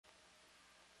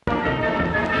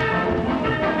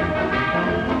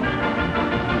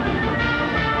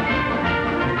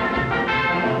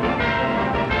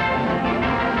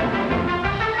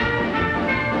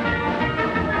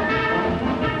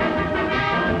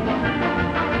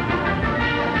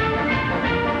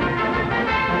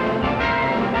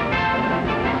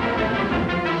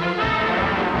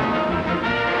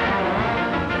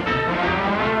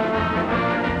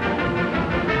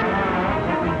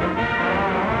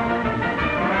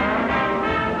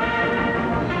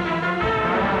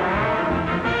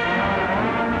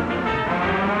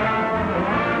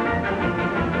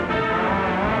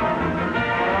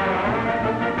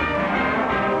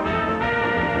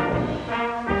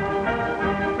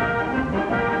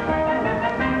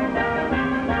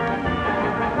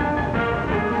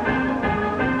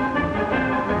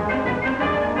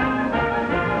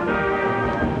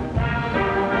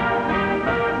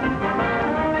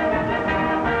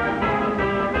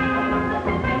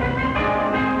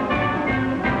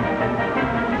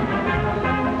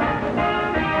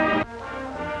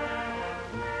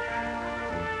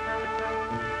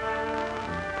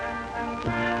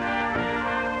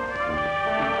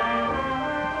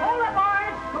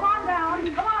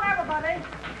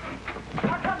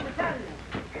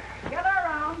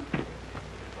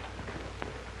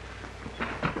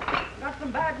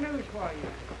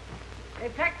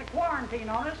quarantine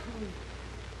on us.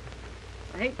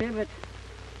 And I hate to, but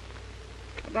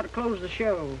I've got to close the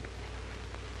show.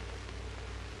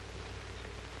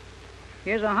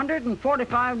 Here's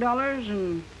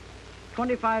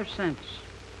 $145.25.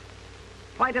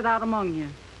 Fight it out among you.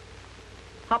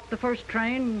 Hop the first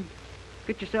train and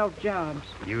get yourself jobs.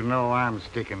 You know I'm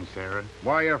sticking, Sarah.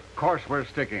 Why, of course we're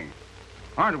sticking.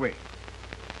 Aren't we?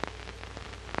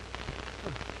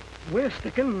 We're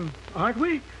sticking, aren't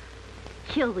we?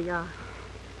 Sure we are.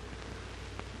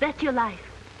 Bet your life.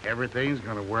 Everything's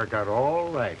gonna work out all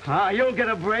right. Ah, you'll get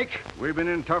a break. We've been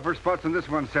in tougher spots than this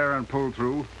one, Sarah, and pulled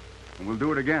through. And we'll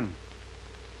do it again.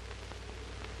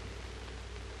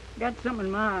 Got something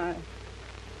in my eye.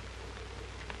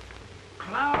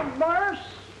 Cloudbursts,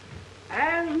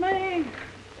 asthma,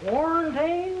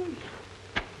 quarantines,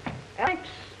 Alex.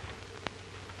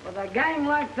 With a gang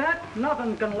like that,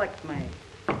 nothing can lick me.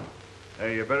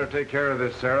 Hey, you better take care of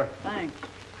this, Sarah. Thanks.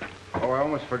 Oh, I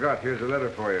almost forgot. Here's a letter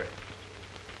for you.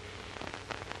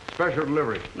 Special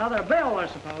delivery. Another bill, I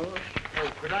suppose.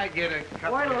 Oh, could I get a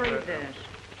couple Wait till of... read this.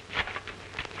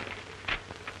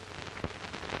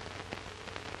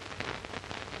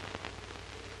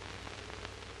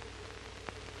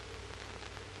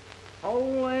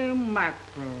 Holy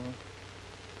mackerel.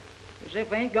 As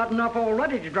if I ain't got enough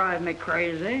already to drive me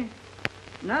crazy.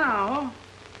 Now,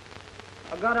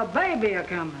 I've got a baby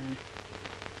a-coming.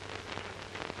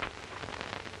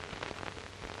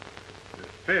 The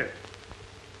 5th.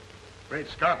 Great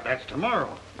Scott, that's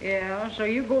tomorrow. Yeah, so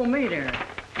you go meet her.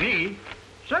 Me?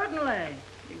 Certainly.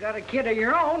 You got a kid of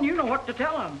your own, you know what to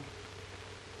tell him.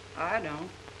 I don't.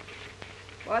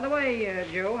 By the way,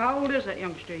 Joe, how old is that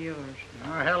youngster of yours?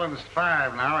 Oh, Helen's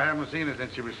 5 now. I haven't seen her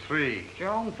since she was 3. It's your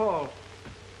own fault.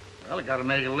 Well, I gotta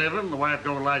make a living. The wife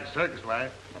don't like circus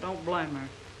life. I don't blame her.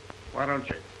 Why don't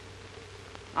you?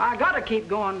 I gotta keep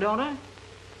going, don't I?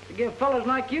 To give fellas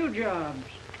like you jobs.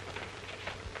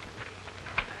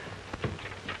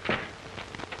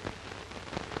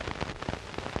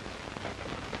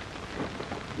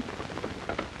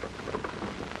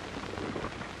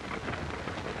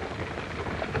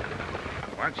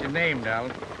 What's your name,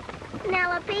 darling?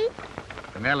 Penelope?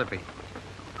 Penelope.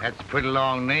 That's a pretty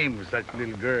long name for such a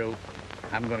little girl.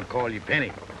 I'm gonna call you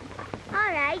Penny. All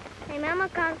right. My mama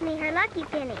calls me her lucky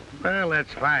penny. Well,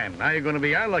 that's fine. Now you're gonna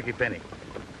be our lucky Penny.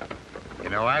 You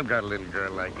know, I've got a little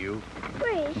girl like you.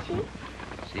 Where is she?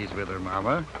 She's with her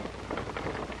mama.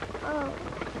 Oh.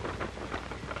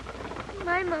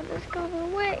 My mother's gone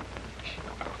away.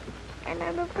 And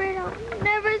I'm afraid I'll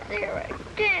never see her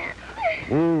again.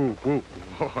 Ooh, ooh.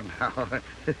 Oh, now.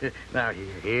 Now,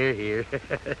 here.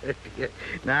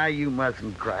 Now, you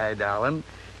mustn't cry, darling.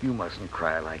 You mustn't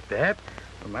cry like that.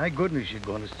 Well, my goodness, you're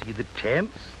going to see the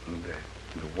tents and the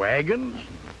wagons,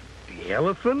 and the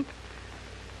elephant,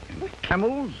 and the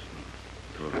camels,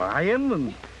 the lion,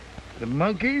 and the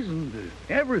monkeys, and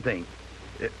everything.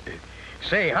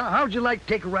 Say, how'd you like to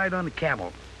take a ride on the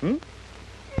camel? Hmm? No,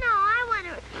 I want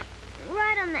to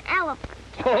ride on the elephant.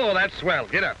 Oh, that's swell.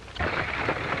 Get up.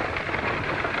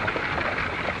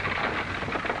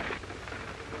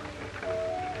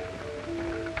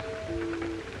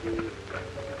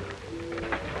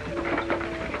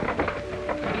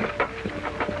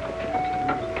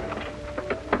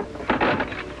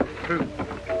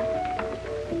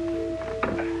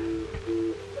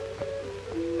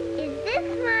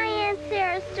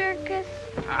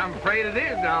 I'm afraid it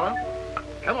is, darling.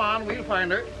 Come on, we'll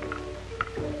find her.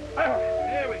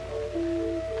 There we go.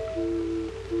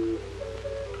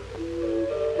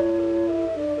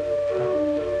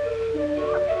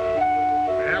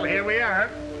 Well, here we are.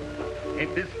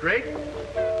 Ain't this great?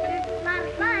 It's a lot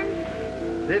of fun.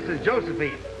 This is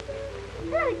Josephine.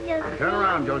 Hello, Josephine. Turn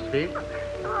around, Josephine.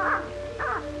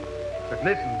 But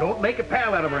listen, don't make a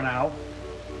pal out of her now,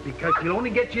 because she'll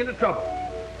only get you into trouble.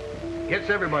 Gets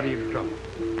everybody into trouble.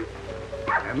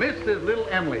 And this is little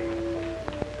Emily.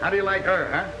 How do you like her,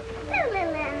 huh? Hello,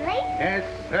 little Emily. Yes,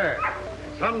 sir.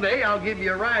 Someday I'll give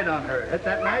you a ride on her. Isn't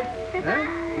that nice? Huh? See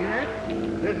that?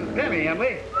 This is Penny,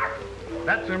 Emily.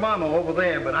 That's her mama over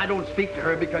there, but I don't speak to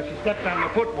her because she stepped on my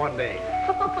foot one day.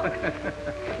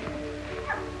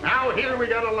 Now, here we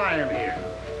got a lion here.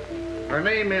 Her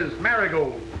name is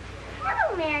Marigold.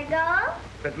 Hello, Marigold.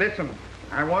 But listen,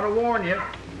 I want to warn you.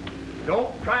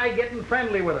 Don't try getting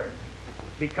friendly with her,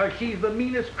 because she's the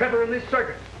meanest critter in this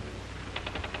circus.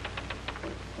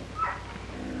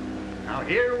 Now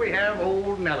here we have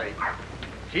old Nellie.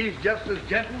 She's just as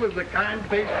gentle as a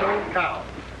kind-faced old cow.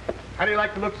 How do you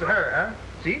like the looks of her, huh?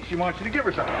 See, she wants you to give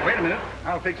her something. Wait a minute,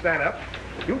 I'll fix that up.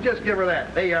 You just give her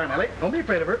that. There you are, Nellie. Don't be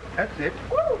afraid of her. That's it.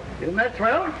 Woo. Isn't that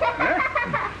swell?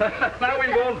 Huh? Now we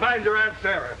go and find your Aunt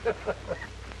Sarah.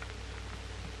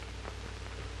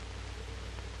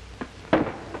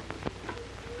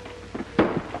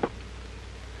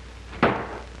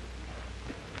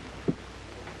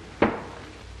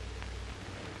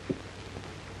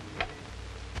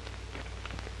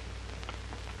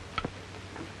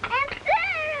 Aunt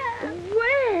Sarah!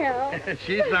 Well.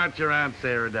 She's not your Aunt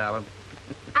Sarah, darling.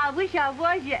 I wish I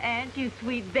was your aunt, you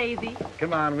sweet baby.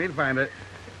 Come on, we'll find her.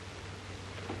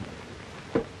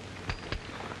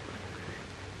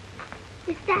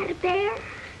 Is that a bear?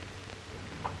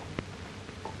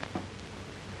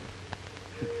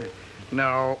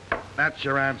 No, that's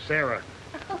your Aunt Sarah.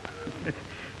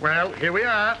 Well, here we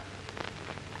are.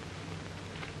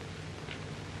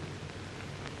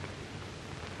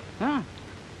 Huh?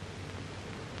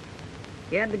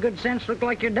 You had the good sense to look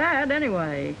like your dad,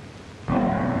 anyway.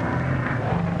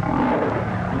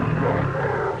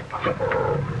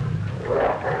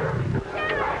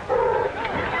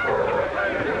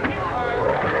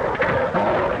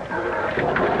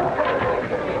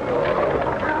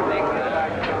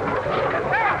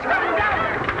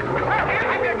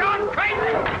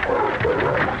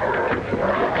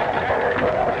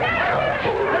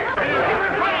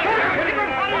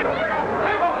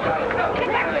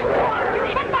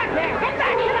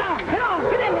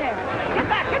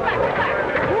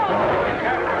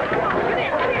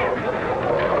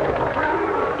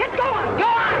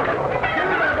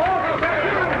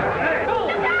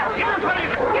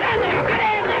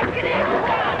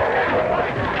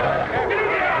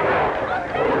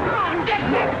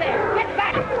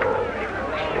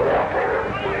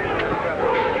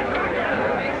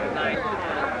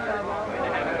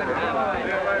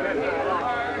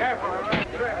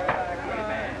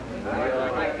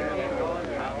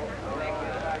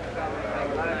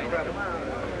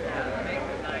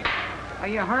 Are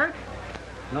you hurt?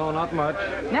 No, not much.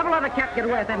 Never let a cat get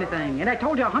away with anything. And I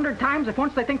told you 100 times, if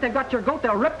once they think they've got your goat,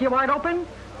 they'll rip you wide open.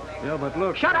 Yeah, but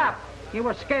look. Shut up! You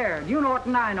were scared. You know it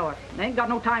and I know it. They ain't got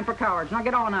no time for cowards. Now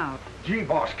get on out. Gee,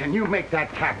 boss, can you make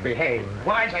that cat behave?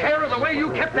 Why, Sarah, the way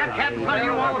you kept that cat in front of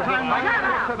you all the time. Shut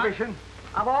up! Submission.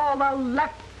 Of all the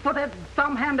left-footed,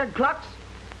 thumb-handed clucks,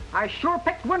 I sure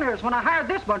picked winners when I hired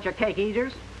this bunch of cake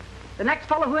eaters. The next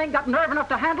fellow who ain't got nerve enough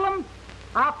to handle them,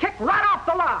 I'll kick right off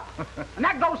the lot. And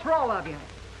that goes for all of you.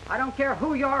 I don't care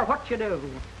who you are or what you do.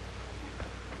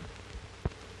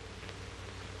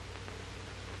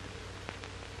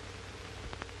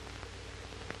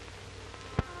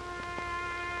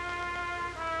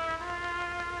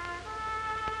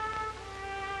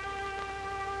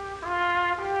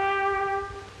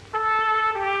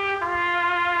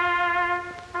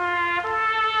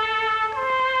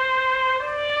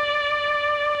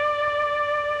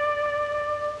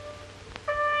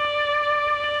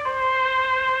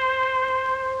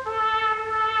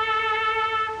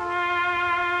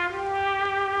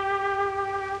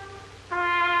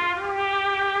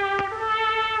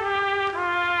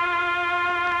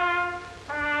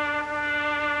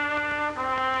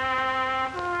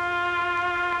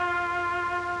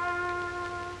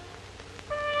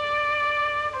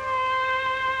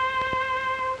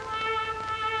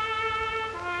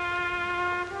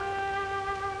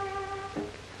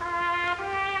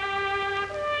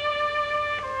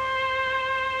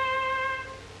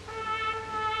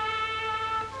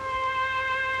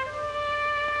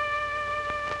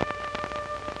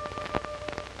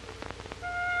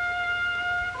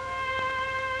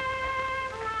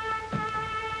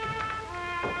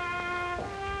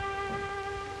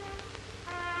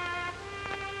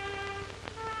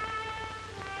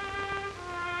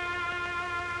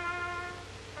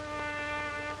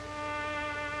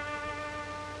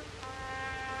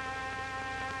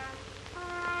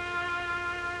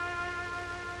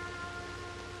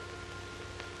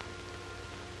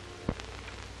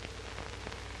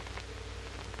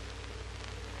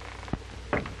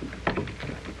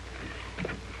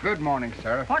 Good morning,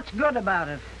 Sarah. What's good about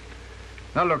it?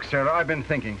 Now, look, Sarah, I've been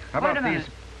thinking. How Wait about a minute.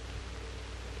 these...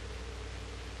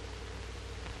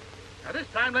 Now, this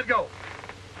time, let go.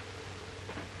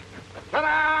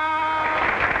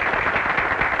 Ta-da!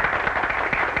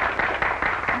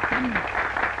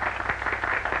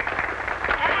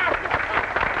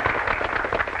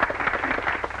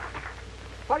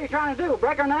 What are you trying to do,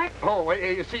 break her neck? Oh,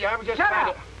 wait, you see, I was just Shut trying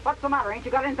up! What's the matter? Ain't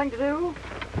you got anything to do?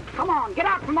 Come on, get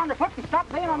out from underfoot and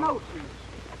stop being a nuisance.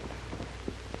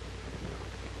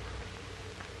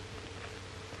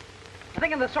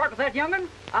 Thinking the sort with that young'un?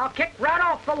 I'll kick right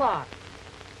off the lot.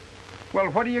 Well,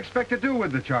 what do you expect to do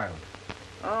with the child?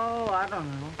 Oh, I don't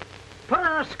know. Put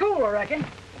her in a school, I reckon.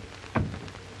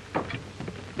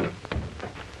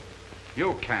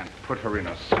 You can't put her in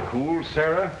a school,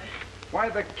 Sarah. Why,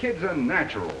 the kid's a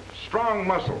natural. Strong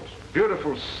muscles.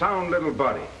 Beautiful, sound little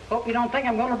body. Hope you don't think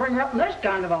I'm going to bring her up in this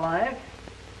kind of a life.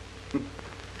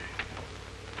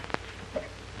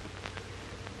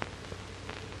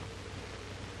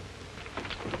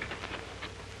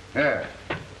 Yeah.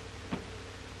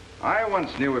 I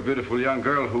once knew a beautiful young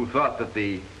girl who thought that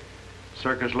the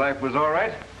circus life was all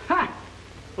right. Ha!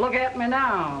 Look at me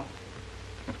now.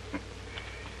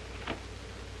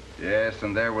 Yes,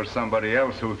 and there was somebody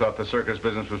else who thought the circus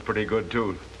business was pretty good,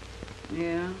 too.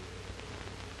 Yeah.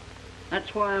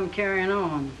 That's why I'm carrying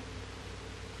on.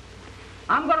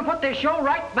 I'm going to put this show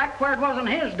right back where it was in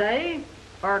his day,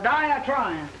 or die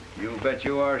a-trying. You bet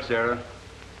you are, Sarah.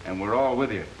 And we're all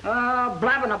with you.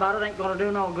 Blabbing about it ain't going to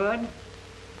do no good.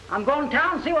 I'm going to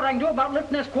town and see what I can do about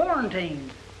lifting this quarantine,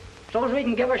 so as we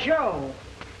can give a show.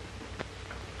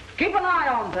 Keep an eye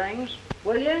on things,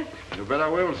 will you? You bet I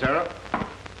will, Sarah.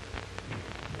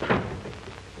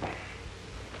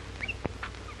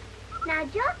 Now,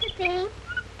 Josephine,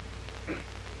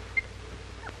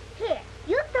 here,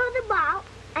 you throw the ball,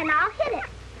 and I'll hit it.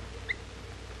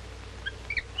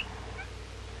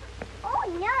 Oh,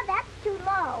 no, that's too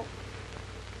low.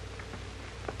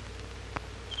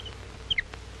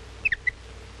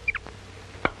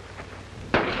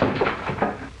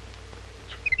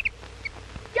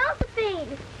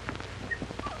 Josephine!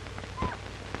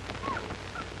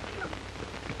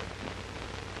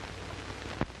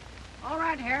 All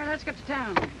right, Harry, let's get to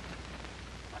town.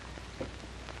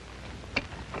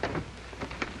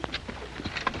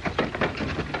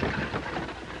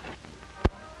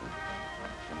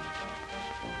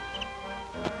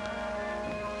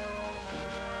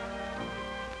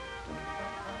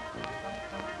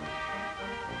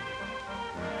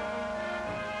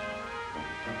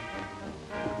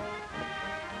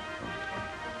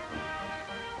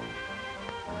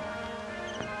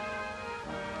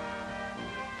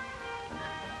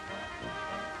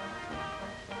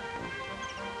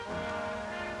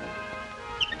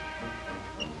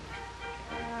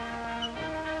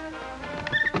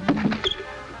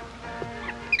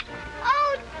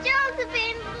 Oh,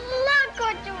 Josephine, look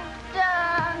what you've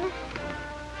done.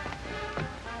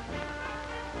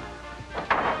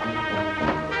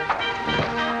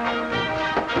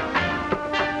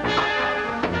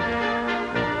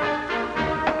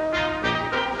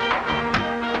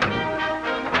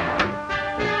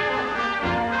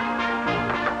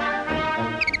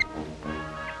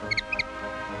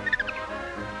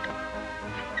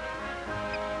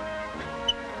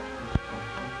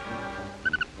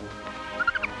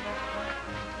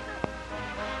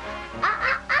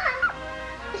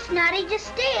 It's not easy to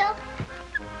steal.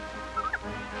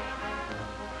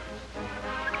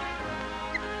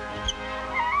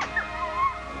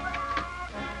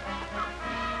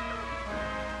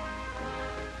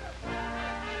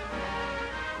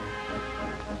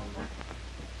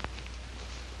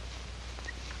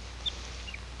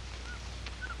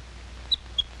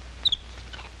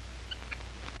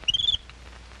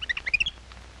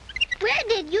 Where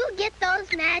did you get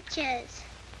those matches?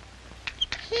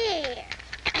 Here.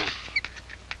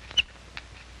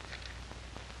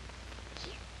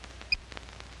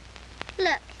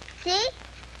 Look, see?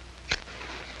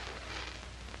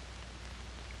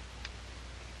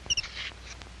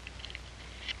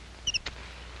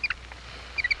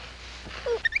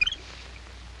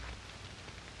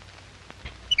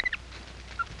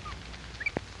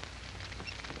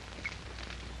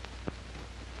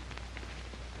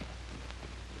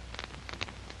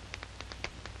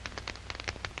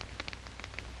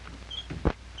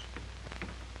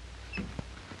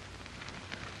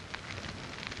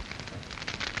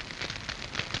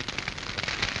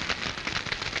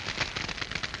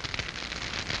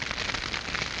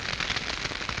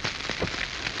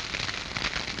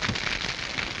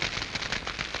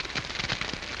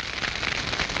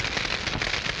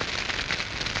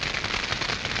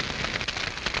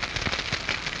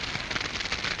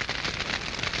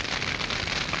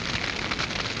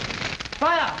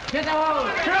 Fire! Get the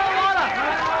hose! Throw water!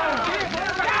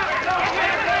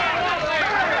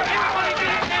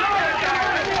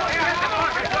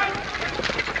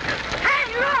 Hey,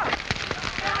 look!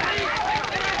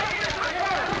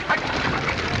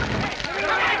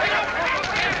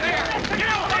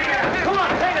 Come on,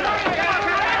 take it up!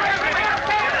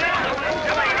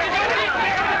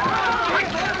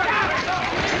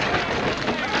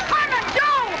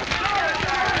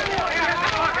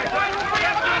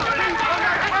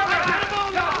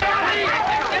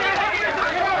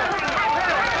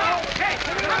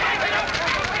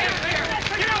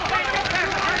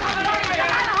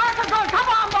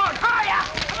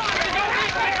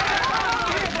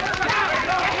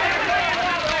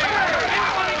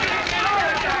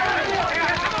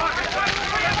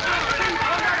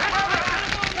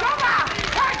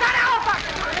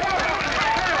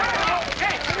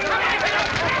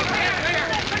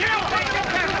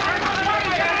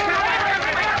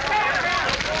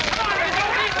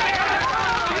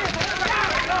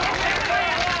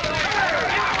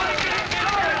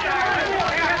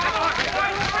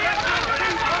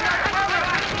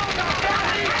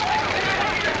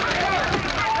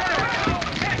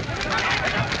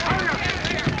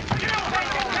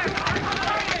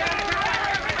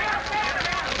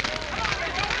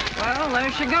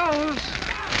 she goes.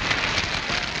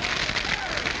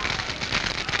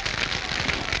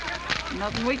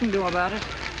 Nothing we can do about it.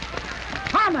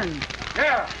 Harmon!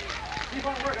 Yeah. Keep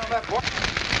on working on that, boy.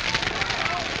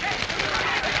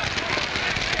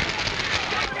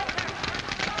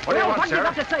 What do you want, what Sarah?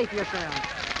 you got to say for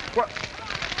yourself?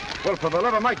 Well, for the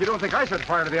love of Mike, you don't think I set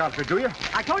fire to the outfit, do you?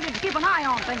 I told you to keep an eye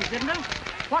on things, didn't I?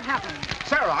 What happened?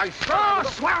 Sarah, I swear... Oh,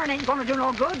 swearing ain't gonna do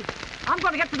no good. I'm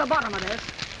gonna get to the bottom of this.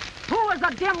 Who was the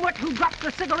dimwit who dropped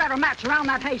the cigarette or match around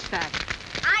that haystack?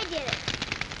 I did it.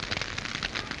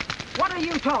 What are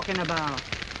you talking about?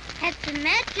 Had some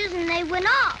matches and they went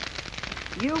off.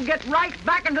 You get right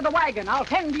back into the wagon. I'll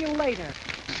tend to you later.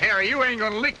 Sarah, you ain't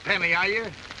gonna lick Penny, are you?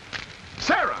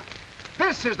 Sarah,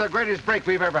 this is the greatest break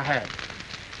we've ever had.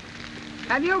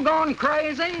 Have you gone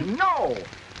crazy? No!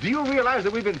 Do you realize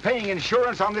that we've been paying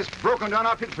insurance on this broken-down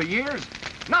outfit for years?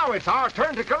 Now it's our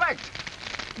turn to collect.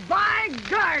 By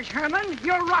gosh, Herman,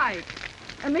 you're right.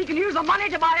 And we can use the money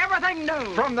to buy everything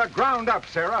new. From the ground up,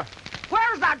 Sarah.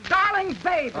 Where's that darling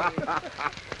baby?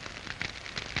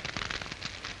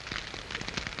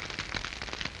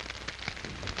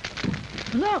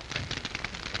 Look.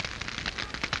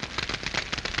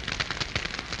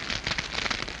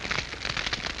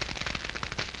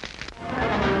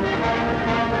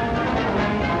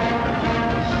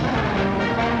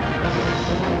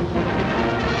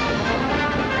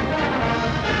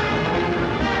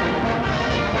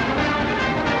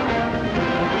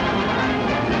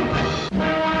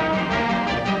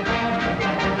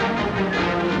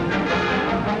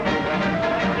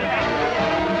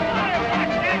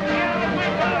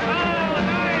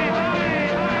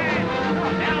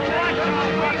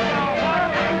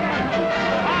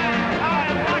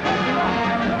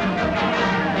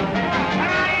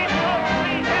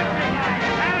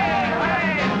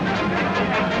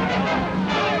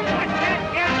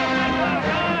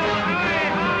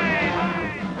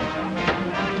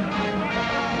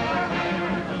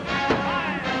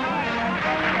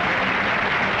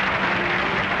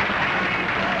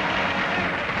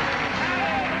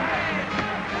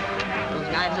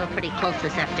 Pretty close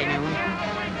this afternoon.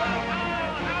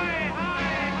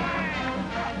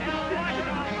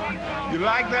 You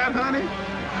like that, honey?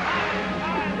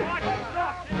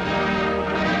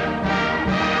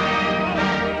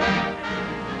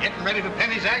 Getting ready for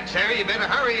Penny's act, Sarah. You better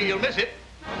hurry or you'll miss it.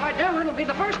 If I do, it'll be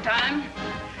the first time.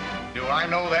 Do I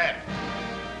know that?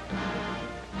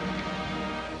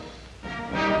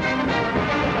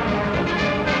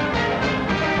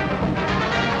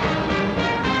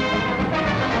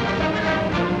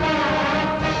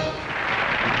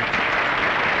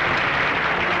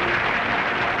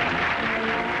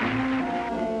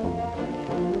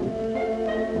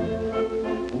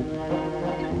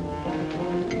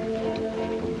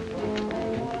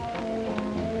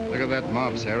 That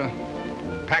mob, Sarah.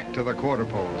 Packed to the quarter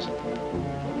poles.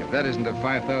 If that isn't a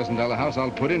 $5,000 house, I'll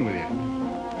put in with you.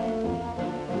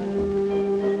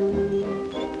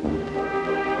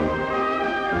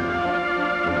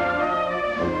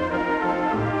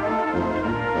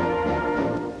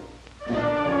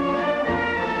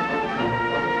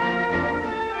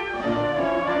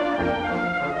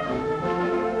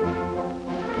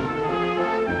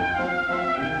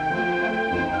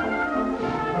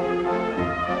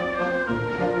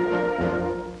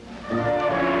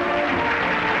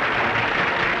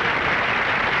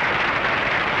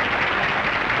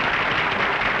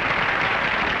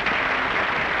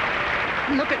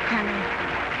 Look at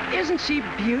Penny. Isn't she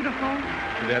beautiful?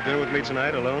 Will you have dinner with me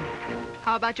tonight, alone?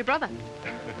 How about your brother?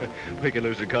 We can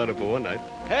lose the counter for one night.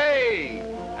 Hey!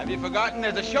 Have you forgotten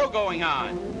there's a show going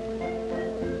on?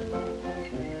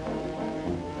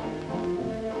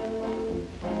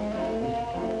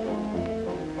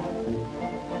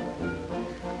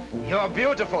 You're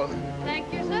beautiful.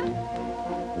 Thank you, sir.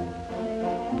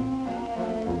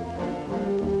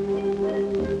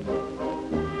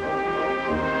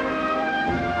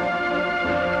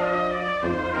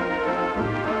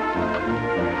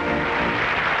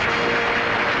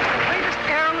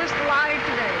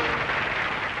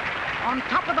 On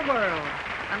top of the world,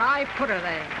 and I put her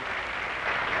there.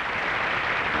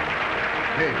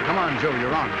 Hey, come on, Joe,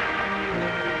 you're on.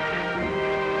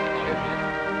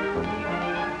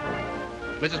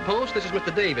 Mrs. Post, this is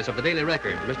Mr. Davis of the Daily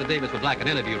Record. Mr. Davis would like an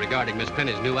interview regarding Miss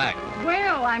Penny's new act.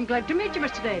 Well, I'm glad to meet you,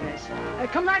 Mr. Davis.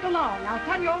 Come right along. I'll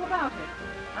tell you all about it.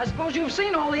 I suppose you've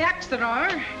seen all the acts there are,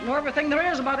 know everything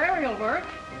there is about aerial work.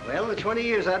 Well, the 20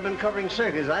 years I've been covering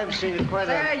circus, I've seen it quite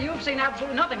There, you've seen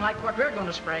absolutely nothing like what we're going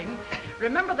to spring.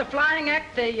 Remember the flying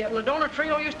act the Ladona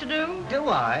Trio used to do? Do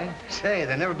I? Say,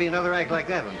 there'll never be another act like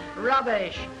that one.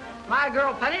 Rubbish. My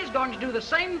girl Penny's going to do the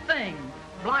same thing,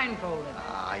 blindfolded.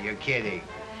 Ah, you're kidding.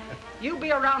 You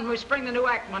be around when we spring the new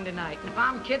act Monday night. And if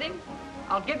I'm kidding,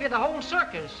 I'll give you the whole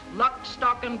circus, lock,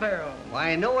 stock, and barrel.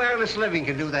 Why, no aerialist living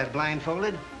can do that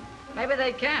blindfolded. Maybe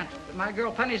they can't, but my girl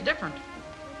Penny's different.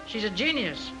 She's a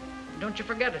genius. Don't you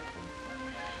forget it.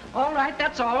 All right,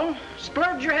 that's all.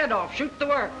 Splurge your head off. Shoot the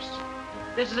works.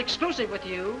 This is exclusive with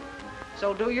you,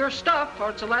 so do your stuff, or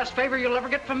it's the last favor you'll ever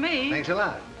get from me. Thanks a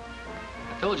lot.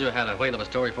 I told you I had a whale of a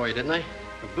story for you, didn't I?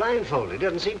 But blindfolded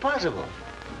doesn't seem possible.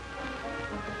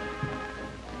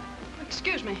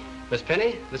 Excuse me. Miss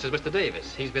Penny, this is Mr.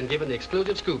 Davis. He's been given the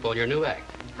exclusive scoop on your new act.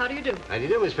 How do you do? How do you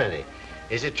do, Miss Penny?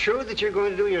 Is it true that you're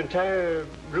going to do your entire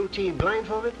routine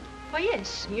blindfolded? Why,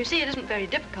 yes. You see, it isn't very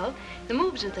difficult. The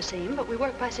moves are the same, but we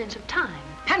work by sense of time.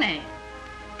 Penny,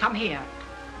 come here.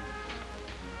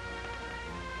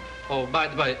 Oh, by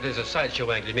the way, there's a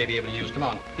sideshow angle you may be able to use. Come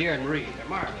on, here and read. They're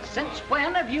marvelous. Since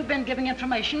when have you been giving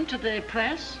information to the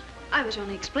press? I was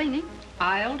only explaining.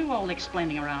 I'll do all the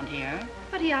explaining around here.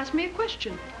 But he asked me a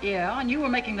question. Yeah, and you were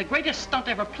making the greatest stunt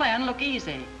ever planned look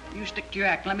easy. You stick to your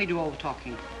act. Let me do all the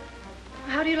talking.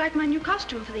 How do you like my new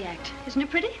costume for the act? Isn't it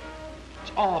pretty?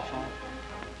 It's awful.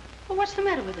 Well, what's the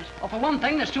matter with it? Well, for one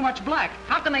thing, there's too much black.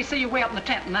 How can they see you way up in the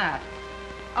tent in that?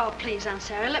 Oh, please, Aunt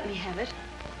Sarah, let me have it.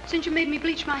 Since you made me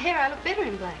bleach my hair, I look better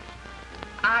in black.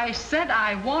 I said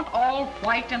I want all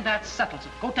white, and that settles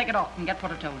it. Go take it off and get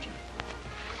what I told you.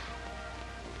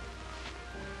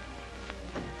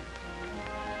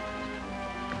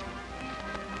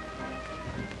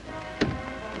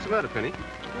 What's the matter, Penny?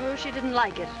 Oh, she didn't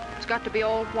like it. It's got to be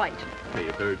all white. Hey,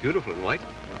 you're very beautiful in white.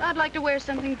 I'd like to wear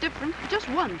something different, just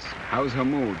once. How's her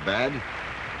mood? Bad?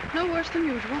 No worse than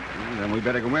usual. Well, then we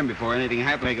better go in before anything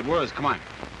happens. Make it worse. Come on.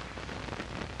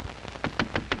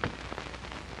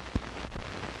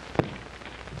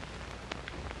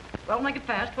 Well, make it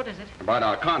fast. What is it? About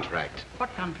our contract.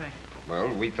 What contract? Well,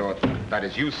 we thought that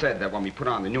as you said that when we put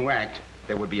on the new act,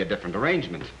 there would be a different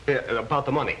arrangement. About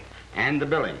the money. And the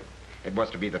billing. It was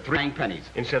to be the 3 pennies.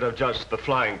 Instead of just the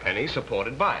flying penny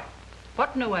supported by.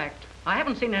 What new act? I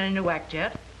haven't seen any new act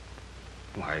yet.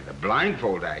 Why, the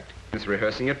blindfold act. It's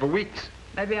rehearsing it for weeks.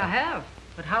 Maybe I have,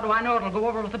 but how do I know it'll go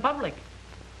over with the public?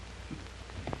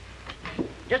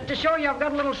 Just to show you I've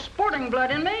got a little sporting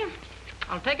blood in me,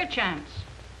 I'll take a chance.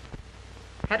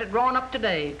 Had it drawn up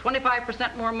today,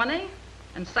 25% more money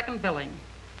and second billing.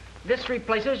 This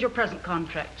replaces your present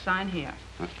contract. Sign here.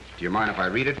 Do you mind if I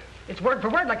read it? It's word for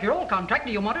word like your old contract.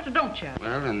 Do you want it or don't you?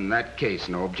 Well, in that case,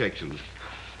 no objections.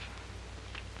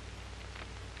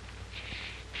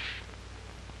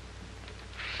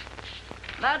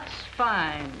 That's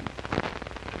fine.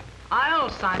 I'll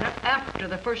sign it after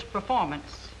the first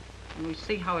performance, and we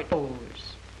see how it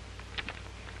goes.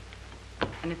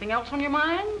 Anything else on your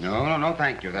mind? No,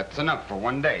 thank you. That's enough for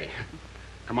one day.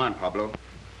 Come on, Pablo.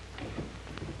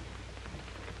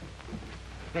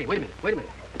 Hey, wait a minute.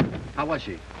 How was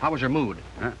she? How was her mood?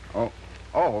 Huh?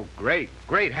 Oh, great.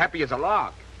 Happy as a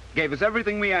lark. Gave us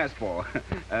everything we asked for.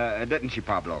 Didn't she,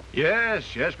 Pablo?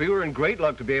 Yes. We were in great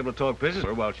luck to be able to talk business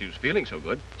with her while she was feeling so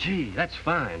good. Gee, that's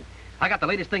fine. I got the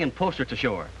latest thing in posters to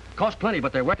show her. Cost plenty,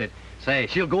 but they're worth it. Say,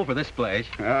 she'll go for this place.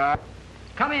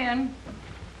 Come in.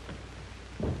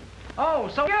 Oh,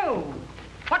 so you.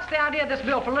 What's the idea of this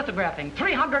bill for lithographing?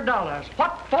 $300.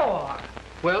 What for?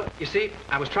 Well, you see,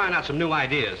 I was trying out some new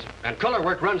ideas, and color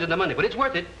work runs into money, but it's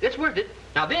worth it. It's worth it.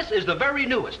 Now, this is the very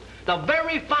newest, the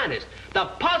very finest, the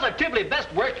positively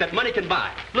best work that money can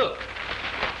buy. Look.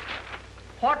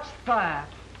 What's that?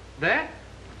 That?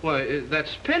 Why,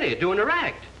 that's Penny doing her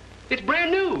act. It's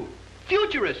brand new,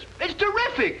 futurist. It's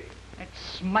terrific. It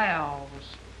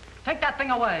smells. Take that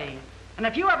thing away. And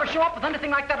if you ever show up with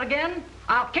anything like that again,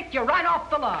 I'll kick you right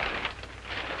off the lot.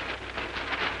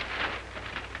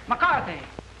 McCarthy.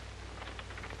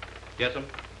 Yes, sir?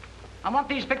 I want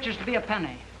these pictures to be a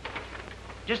penny.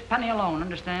 Just penny alone,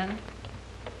 understand?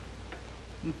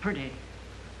 And pretty.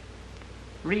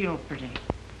 Real pretty.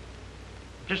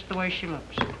 Just the way she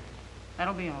looks.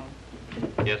 That'll be all.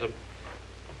 Yes, sir?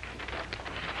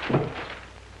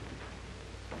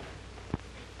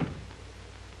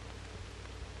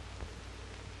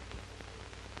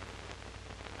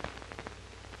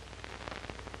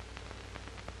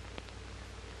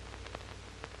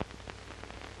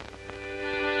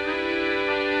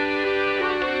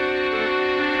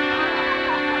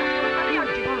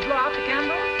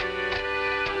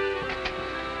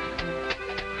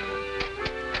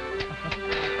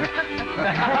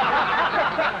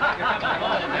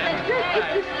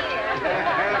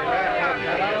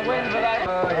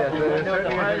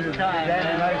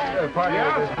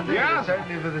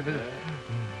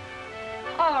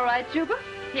 All right, Juba.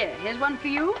 Here's one for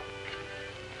you.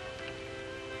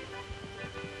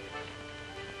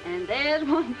 And there's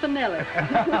one for Nellie.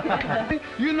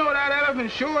 You know that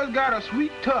elephant sure has got a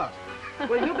sweet tusk.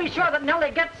 Well, you be sure that Nellie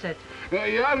gets it.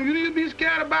 Yeah, you need to be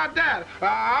scared about that.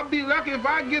 I'll be lucky if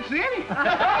I gets any.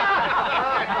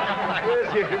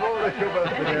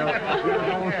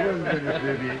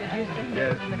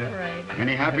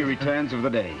 Many happy returns of the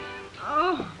day.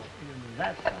 Oh.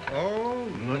 Oh,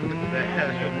 look at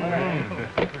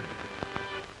that.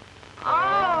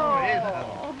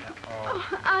 Oh.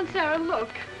 Aunt Sarah, look.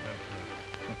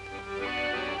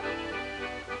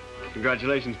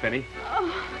 Congratulations, Penny.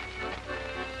 Oh.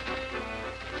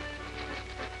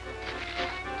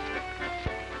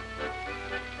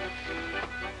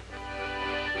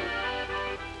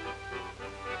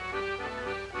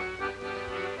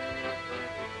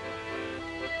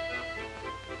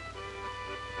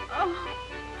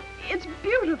 It's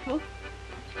beautiful.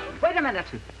 Wait a minute.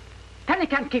 Penny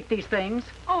can't keep these things.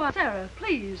 Oh, Aunt Sarah,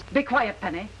 please. Be quiet,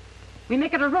 Penny. We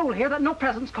make it a rule here that no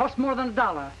presents cost more than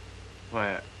 $1.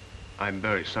 Why, I'm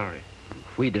very sorry.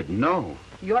 We didn't know.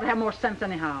 You ought to have more sense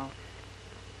anyhow.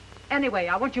 Anyway,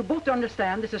 I want you both to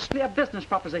understand this is strictly a business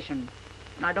proposition.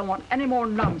 And I don't want any more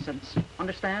nonsense.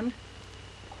 Understand?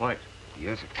 Quite.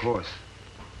 Yes, of course.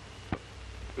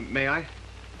 May I?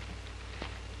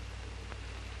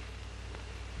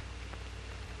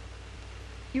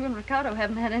 You and Ricardo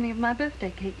haven't had any of my birthday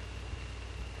cake.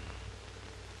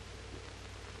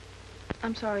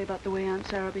 I'm sorry about the way Aunt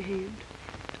Sarah behaved.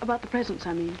 About the presents,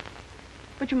 I mean.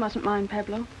 But you mustn't mind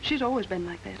Pablo. She's always been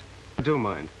like that. I do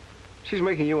mind. She's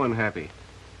making you unhappy.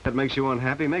 That makes you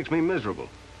unhappy makes me miserable.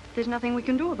 There's nothing we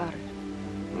can do about it.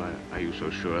 Well, are you so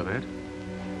sure of that?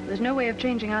 There's no way of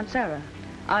changing Aunt Sarah.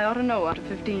 I ought to know after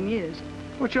 15 years.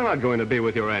 But you're not going to be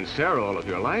with your Aunt Sarah all of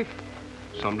your life.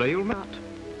 Someday you'll not.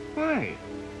 Why?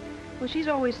 Well, she's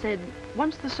always said,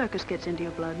 once the circus gets into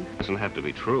your blood... It doesn't have to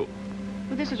be true.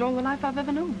 Well, this is all the life I've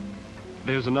ever known.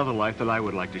 There's another life that I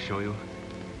would like to show you.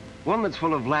 One that's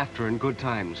full of laughter and good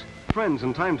times, friends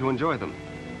and time to enjoy them.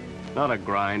 Not a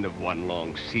grind of one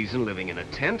long season living in a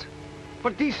tent,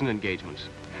 but decent engagements,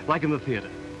 like in the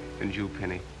theater. And you,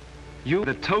 Penny, you,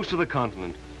 the toast of the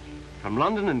continent. From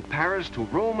London and Paris to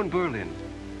Rome and Berlin.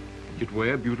 You'd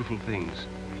wear beautiful things.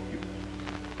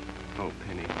 Oh,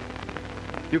 Penny,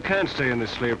 you can't stay in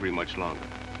this slavery much longer.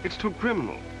 It's too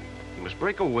criminal. You must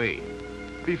break away.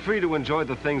 Be free to enjoy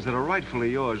the things that are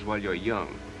rightfully yours while you're young.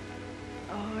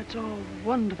 Oh, it's all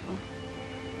wonderful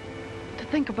to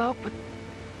think about, but...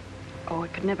 Oh,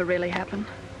 it could never really happen.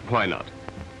 Why not?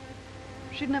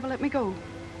 She'd never let me go.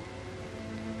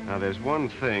 Now, there's one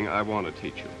thing I want to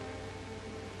teach you.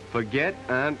 Forget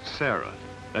Aunt Sarah.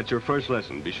 That's your first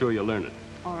lesson. Be sure you learn it.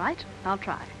 All right, I'll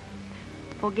try.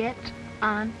 Forget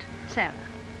Aunt Sarah.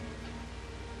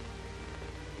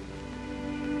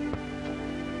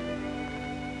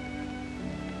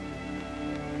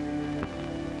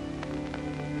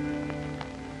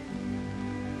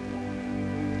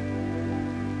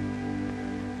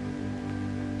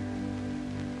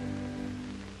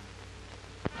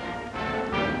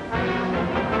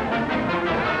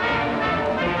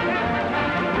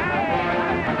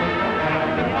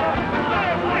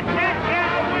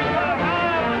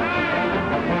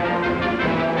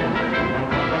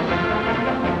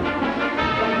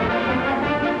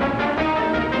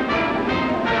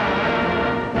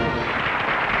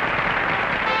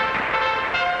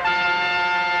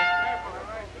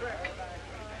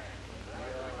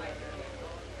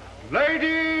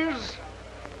 Ladies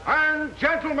and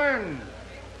gentlemen,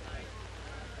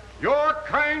 your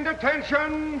kind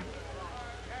attention,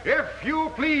 if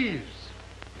you please.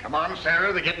 Come on,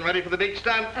 Sarah. They're getting ready for the big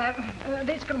stunt.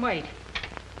 This can wait.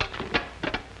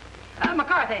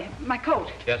 McCarthy, my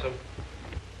coat. Yes, sir.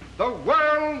 The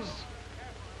world's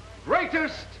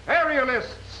greatest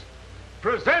aerialists,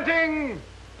 presenting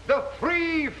the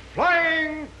Free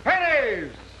Flying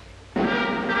Pennies.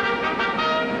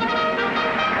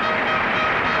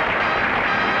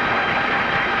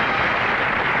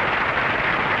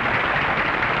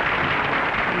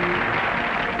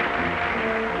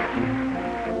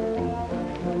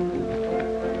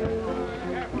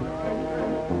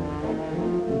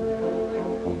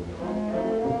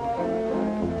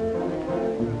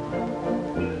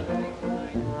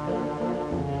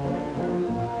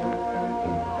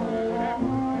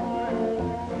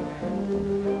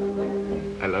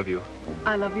 I love you.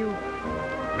 I love you.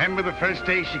 Remember the first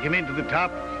day she came into the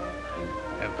top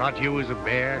and thought you was a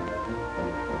bear?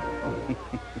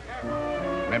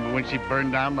 Remember when she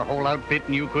burned down the whole outfit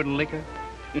and you couldn't lick her?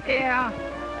 Yeah,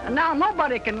 and now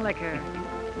nobody can lick her.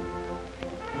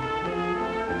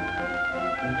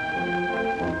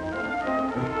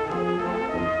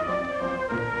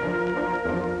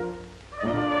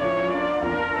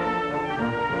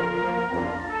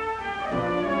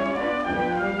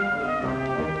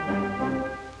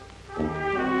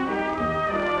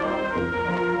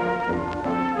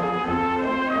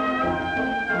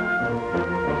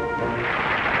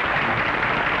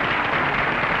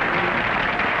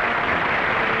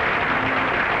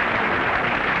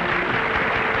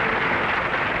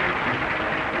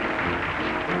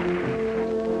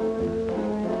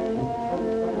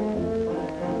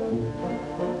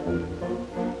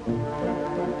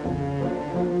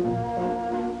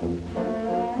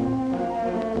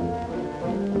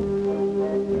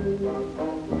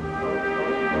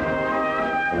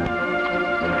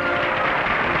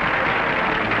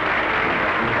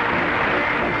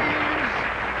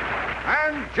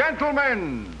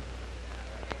 Gentlemen,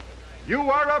 you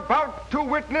are about to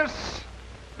witness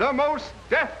the most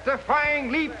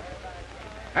death-defying leap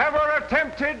ever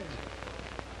attempted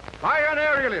by an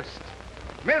aerialist.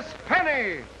 Miss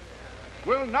Penny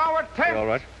will now attempt all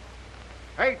right?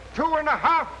 a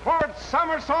 2.5 forward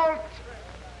somersault,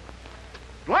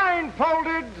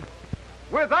 blindfolded,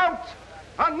 without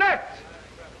a net.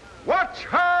 Watch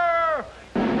her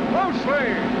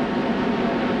closely.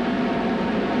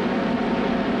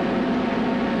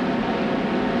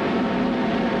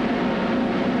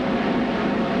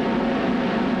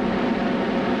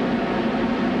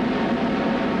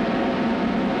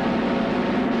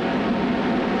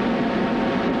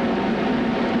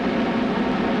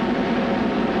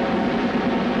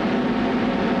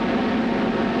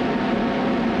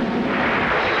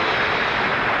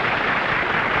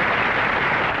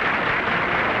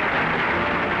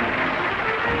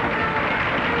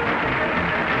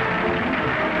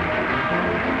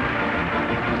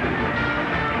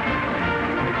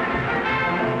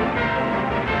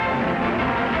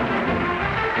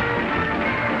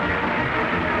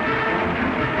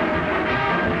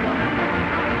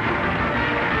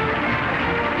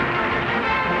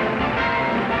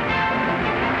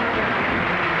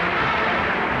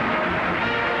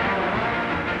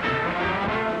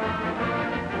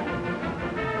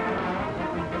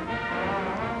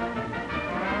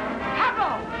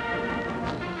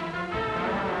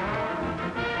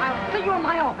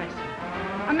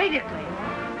 Immediately.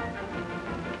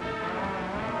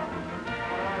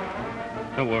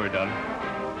 Don't worry, darling.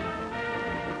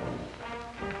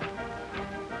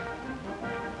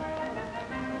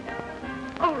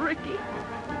 Oh, Ricky.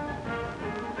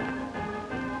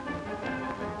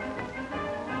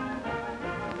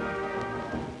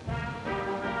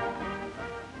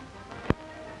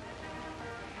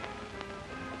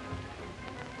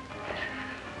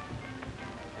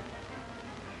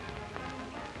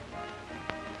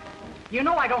 You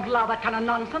know I don't allow that kind of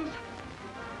nonsense.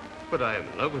 But I am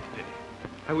in love with Penny.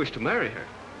 I wish to marry her.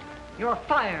 You're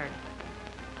fired.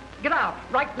 Get out,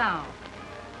 right now.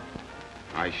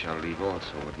 I shall leave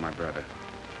also with my brother.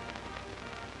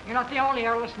 You're not the only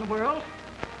aerialist in the world.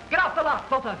 Get off the lot,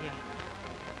 both of you.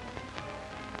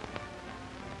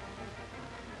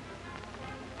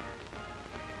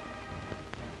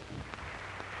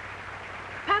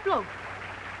 Pablo.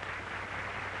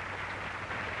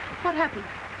 What happened?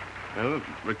 Well,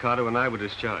 Ricardo and I were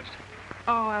discharged.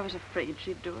 Oh, I was afraid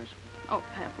she'd do it. Oh,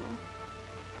 Pablo.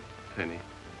 Penny,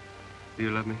 do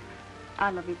you love me?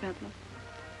 I love you, Pablo.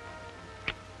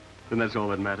 Then that's all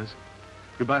that matters.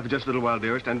 Goodbye for just a little while,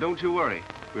 dearest, and don't you worry.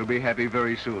 We'll be happy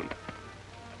very soon.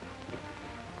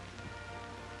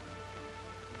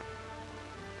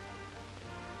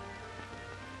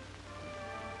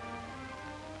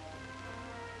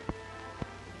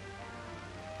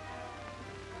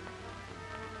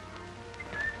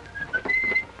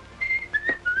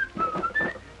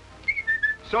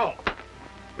 So,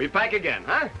 we pack again,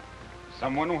 huh?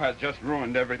 Someone who has just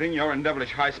ruined everything. You're in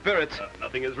devilish high spirits.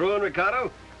 Nothing is ruined,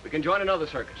 Ricardo. We can join another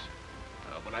circus.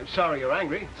 But I'm sorry you're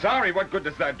angry. Sorry? What good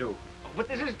does that do? Oh, but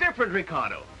this is different,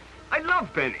 Ricardo. I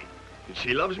love Penny, and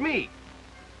she loves me.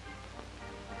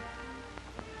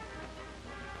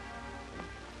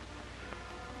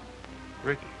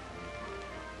 Ricky,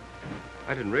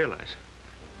 I didn't realize.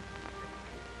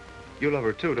 You love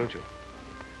her too, don't you?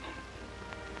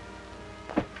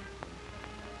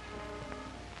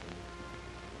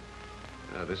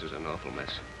 Now, this is an awful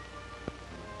mess.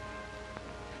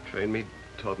 Trained me,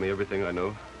 taught me everything I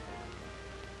know.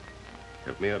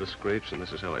 Helped me out of scrapes, and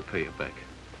this is how I pay you back.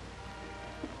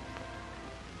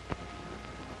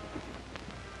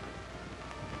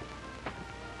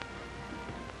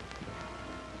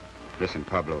 Listen,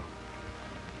 Pablo.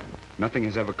 Nothing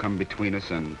has ever come between us,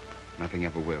 and nothing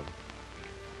ever will.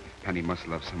 Penny must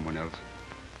love someone else.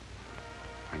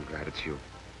 I'm glad it's you.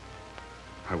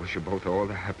 I wish you both all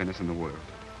the happiness in the world.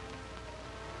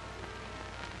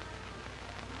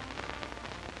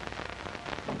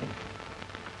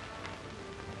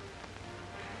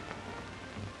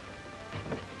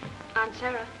 Aunt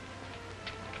Sarah.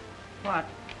 What?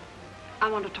 I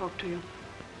want to talk to you.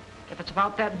 If it's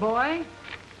about that boy,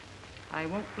 I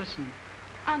won't listen.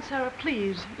 Aunt Sarah,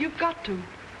 please, you've got to.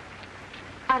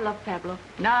 I love Pablo.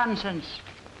 Nonsense.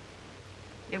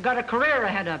 You've got a career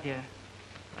ahead of you.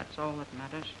 That's all that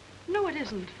matters. No, it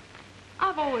isn't.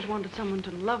 I've always wanted someone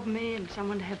to love me and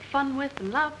someone to have fun with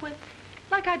and laugh with,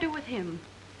 like I do with him.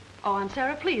 Oh, Aunt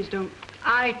Sarah, please don't.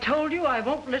 I told you I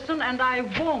won't listen, and I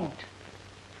won't.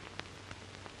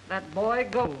 That boy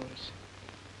goes.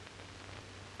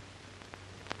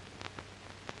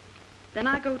 Then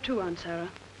I go too, Aunt Sarah.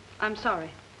 I'm sorry.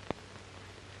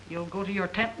 You'll go to your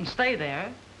tent and stay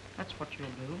there. That's what you'll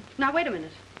do. Now, wait a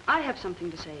minute. I have something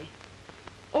to say.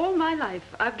 All my life,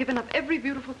 I've given up every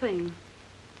beautiful thing,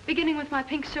 beginning with my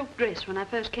pink silk dress when I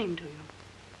first came to you.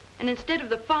 And instead of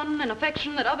the fun and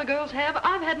affection that other girls have,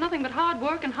 I've had nothing but hard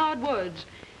work and hard words.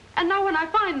 And now when I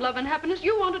find love and happiness,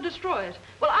 you want to destroy it.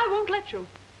 Well, I won't let you.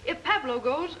 If Pablo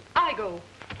goes, I go.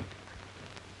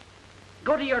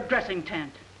 Go to your dressing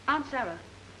tent. Aunt Sarah,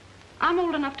 I'm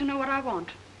old enough to know what I want.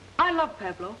 I love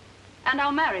Pablo, and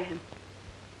I'll marry him.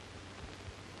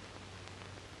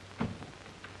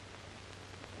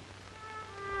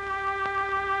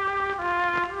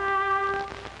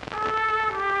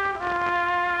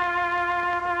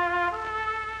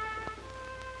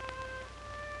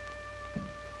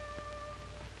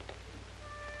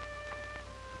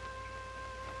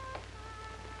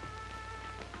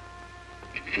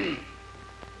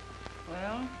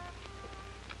 Well,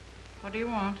 what do you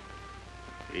want?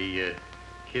 The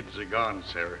kids are gone,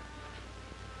 Sarah.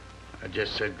 I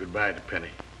just said goodbye to Penny.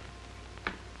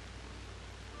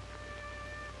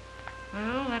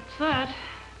 Well, that's that.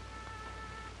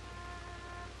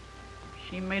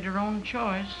 She made her own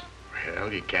choice.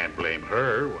 Well, you can't blame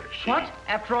her. Why, she... What?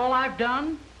 After all I've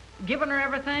done? Given her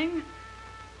everything?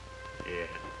 Yeah.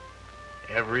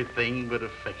 Everything but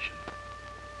affection.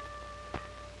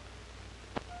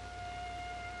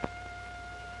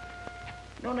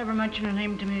 Don't ever mention her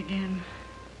name to me again.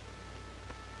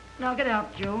 Now get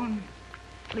out, Joe, and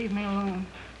leave me alone.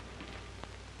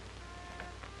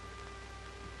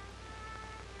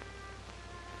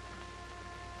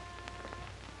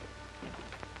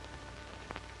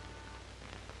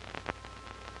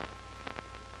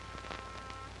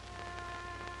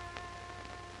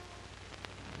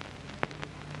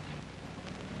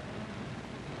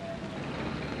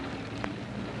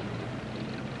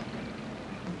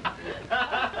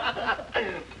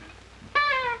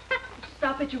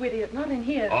 Stop it, you idiot. Not in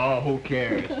here. Oh, who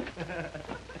cares?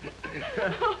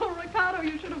 Oh, Ricardo,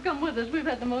 you should have come with us. We've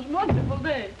had the most wonderful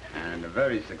day. And a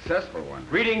very successful one.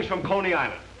 Greetings from Coney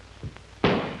Island.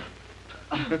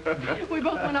 We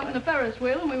both went up in the Ferris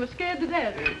wheel and we were scared to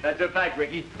death. That's a fact,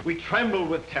 Ricky. We trembled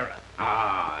with terror.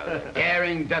 Ah,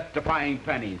 daring, death-defying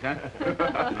pennies,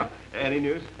 huh? Any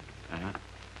news? Uh-huh.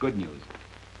 Good news.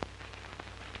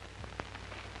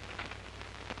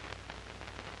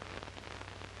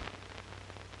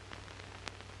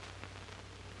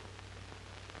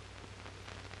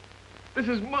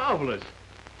 This is marvelous.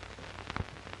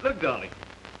 Look, darling.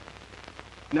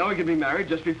 Now we can be married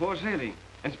just before sailing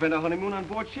and spend our honeymoon on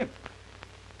board ship.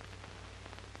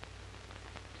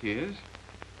 Tears?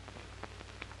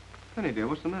 Penny, dear,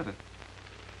 what's the matter?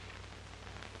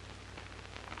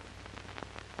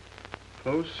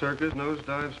 Close circus,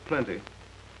 nosedives plenty.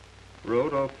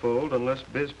 Road off fold unless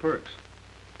biz perks.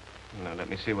 Now, let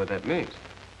me see what that means.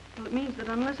 Well, it means that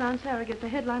unless Aunt Sarah gets a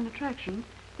headline attraction,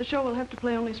 the show will have to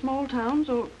play only small towns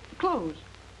or close.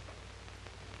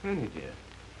 Penny, dear,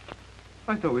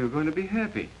 I thought we were going to be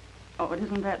happy. Oh, it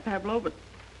isn't that, Pablo, but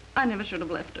I never should have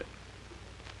left her.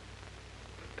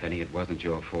 Penny, it wasn't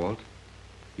your fault.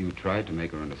 You tried to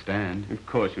make her understand. Of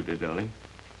course you did, darling.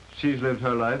 She's lived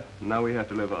her life, now we have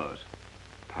to live ours.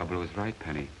 Pablo is right,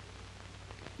 Penny.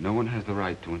 No one has the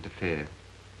right to interfere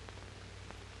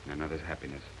in another's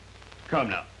happiness. Come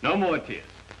now, no more tears.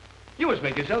 You must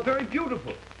make yourself very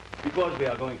beautiful, because we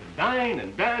are going to dine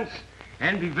and dance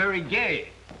and be very gay.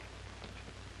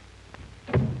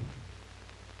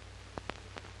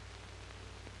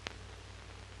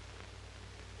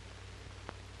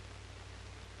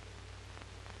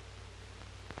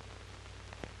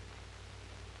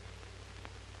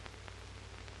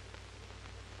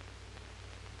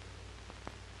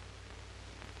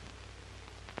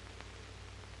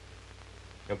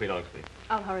 Don't be long, sweet.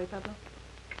 I'll hurry, Pablo.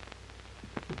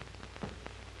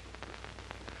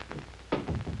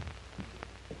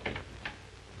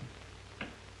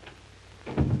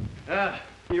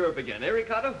 Europe again, eh,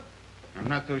 Ricardo? I'm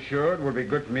not so sure. It would be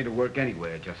good for me to work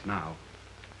anywhere just now.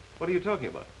 What are you talking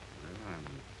about? Well, I'm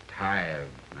tired.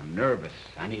 I'm nervous.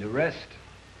 I need a rest.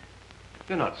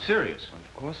 You're not serious. Well,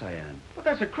 of course I am. But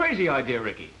that's a crazy idea,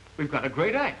 Ricky. We've got a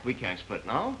great act. We can't split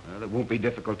now. Well, it won't be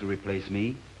difficult to replace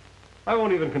me. I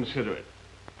won't even consider it.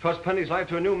 Trust Penny's life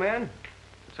to a new man?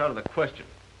 It's out of the question.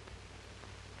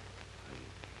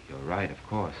 You're right, of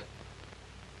course.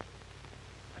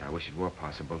 But I wish it were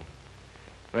possible.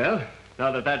 Well,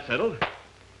 now that that's settled,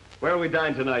 where are we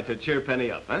dine tonight to cheer Penny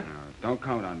up, huh? Don't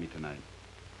count on me tonight.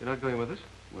 You're not going with us?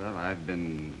 Well, I've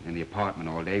been in the apartment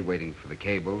all day waiting for the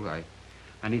cable. I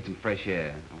need some fresh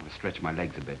air. I want to stretch my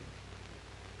legs a bit.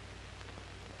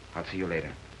 I'll see you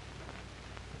later.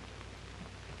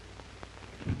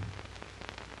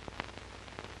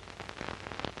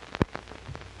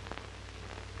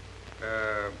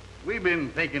 We've been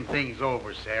thinking things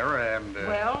over, Sarah, and...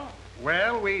 Well?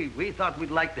 Well, we thought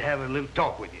we'd like to have a little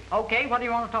talk with you. Okay, what do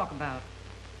you want to talk about?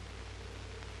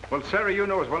 Well, Sarah, you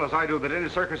know as well as I do that any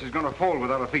circus is going to fold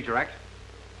without a feature act.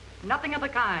 Nothing of the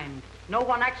kind. No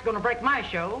one act's going to break my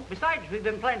show. Besides, we've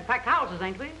been playing packed houses,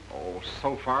 ain't we? Oh,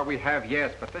 so far we have,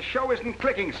 yes, but the show isn't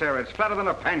clicking, Sarah. It's flatter than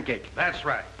a pancake. That's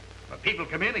right. But people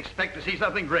come in, expect to see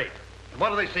something great. And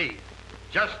what do they see?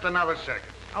 Just another circus.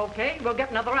 Okay, we'll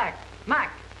get another act.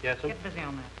 Mac. Yes, sir? Get busy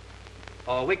on that.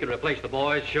 Oh, we can replace the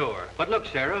boys, sure. But look,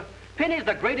 Sarah, Penny's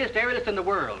the greatest aerialist in the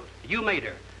world. You made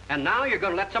her. And now you're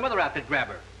going to let some other outfit grab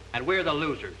her. And we're the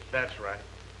losers. That's right.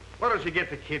 Why don't you get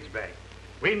the kids back?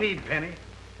 We need Penny.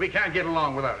 We can't get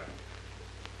along without her.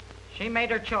 She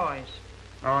made her choice.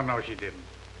 Oh, no, she didn't.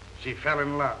 She fell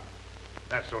in love.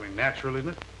 That's only natural, isn't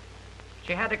it?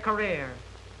 She had a career.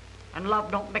 And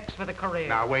love don't mix with a career.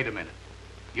 Now, wait a minute.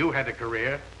 You had a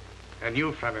career, and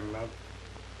you fell in love.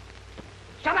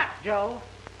 Shut up, Joe.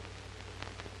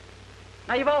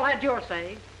 Now, you've all had your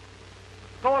say.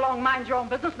 Go along, mind your own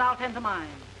business, and I'll tend to mine.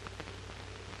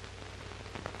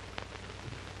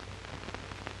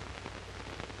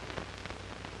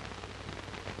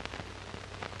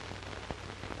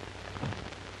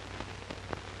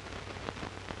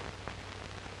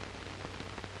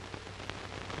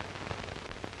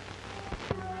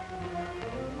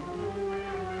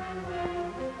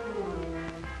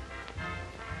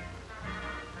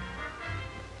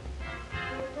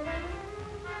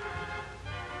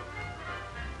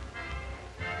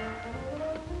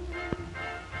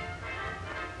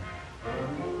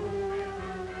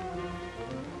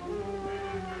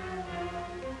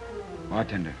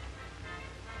 Bartender.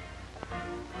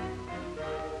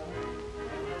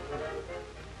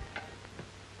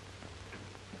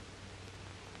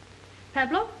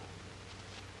 Pablo?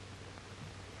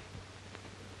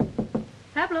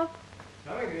 Pablo?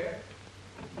 Coming here.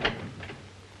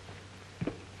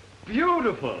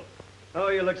 Beautiful. Oh,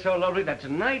 you look so lovely that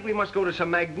tonight we must go to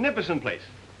some magnificent place.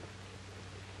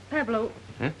 Pablo.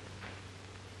 Huh?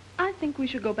 I think we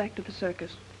should go back to the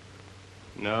circus.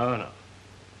 No, no.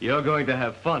 You're going to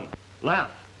have fun. Laugh.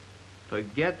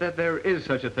 Forget that there is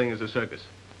such a thing as a circus.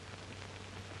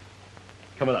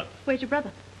 Come along. Where's your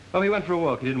brother? Oh, he went for a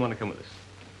walk. He didn't want to come with us.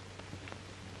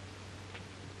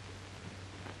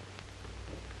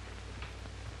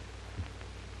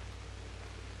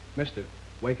 Mister,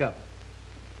 wake up.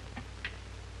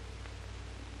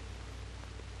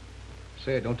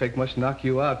 Say, it don't take much to knock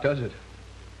you out, does it?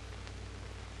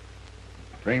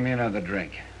 Bring me another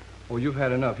drink. Oh, you've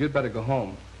had enough. You'd better go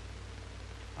home.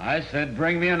 I said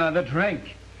bring me another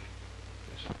drink.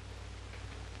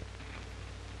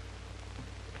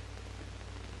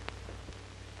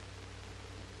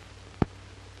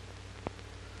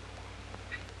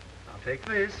 I'll take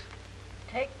this.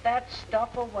 Take that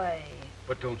stuff away.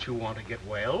 But don't you want to get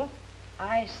well?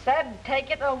 I said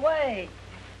take it away.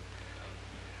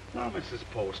 Now, Mrs.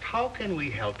 Post, how can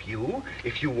we help you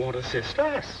if you won't assist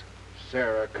us?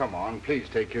 Sarah, come on. Please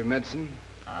take your medicine.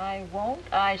 I won't.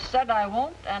 I said I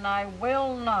won't, and I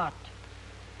will not.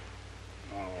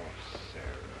 Oh,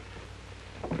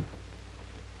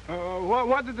 Sarah.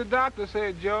 What did the doctor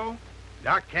say, Joe?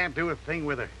 Doc can't do a thing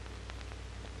with her.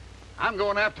 I'm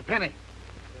going after Penny.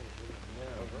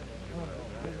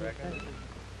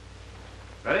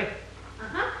 Ready?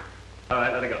 Uh-huh. All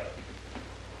right, let it go.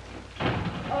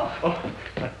 Oh.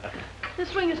 The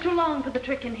swing is too long for the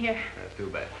trick in here. That's too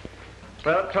bad.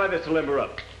 Well, try this to limber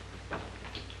up.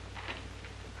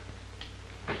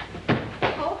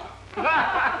 Oh.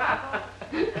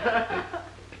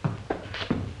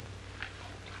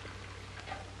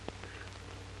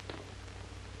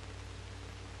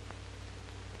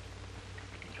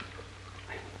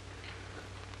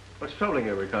 What's troubling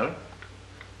you, Ricardo?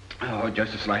 Oh,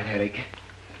 just a slight headache.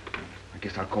 I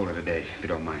guess I'll call it a day, if you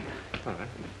don't mind. All right.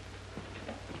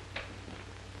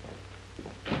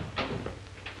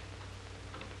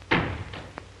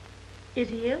 Is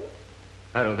he ill?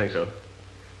 I don't think so.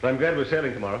 But I'm glad we're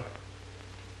sailing tomorrow.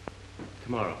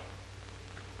 Tomorrow.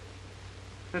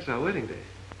 That's our wedding day.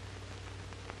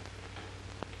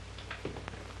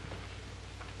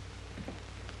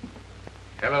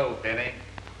 Hello, Penny.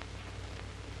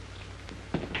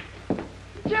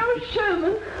 Joe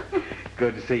Sherman.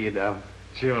 Good to see you, Dom.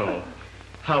 Joe,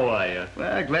 how are you?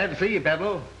 Well, glad to see you,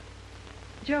 Pablo.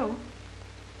 Joe,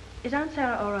 is Aunt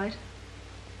Sarah all right?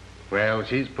 Well,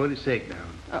 she's pretty sick now.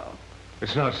 Oh.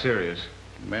 It's not serious.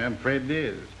 Man, I'm afraid it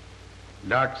is.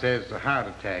 Doc says it's a heart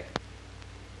attack.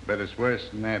 But it's worse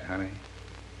than that, honey.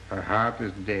 Her heart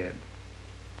is dead.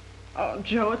 Oh,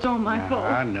 Joe, it's all my fault.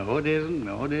 Ah, no, it isn't.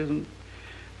 No, it isn't.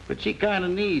 But she kind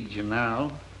of needs you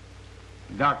now.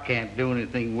 The doc can't do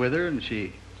anything with her, and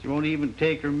she won't even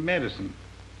take her medicine.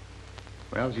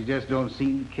 Well, she just don't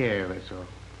seem to care, that's all.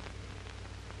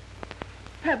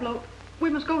 Pablo, we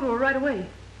must go to her right away.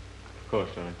 Of course,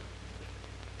 darling.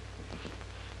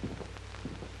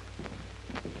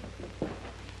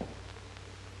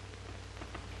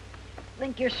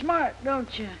 Think you're smart,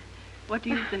 don't you? What do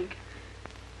you think?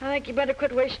 I think you better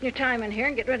quit wasting your time in here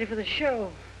and get ready for the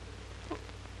show.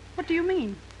 What do you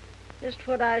mean? Just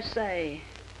what I say.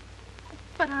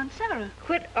 But Aunt Sarah...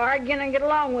 Quit arguing and get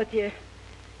along with you.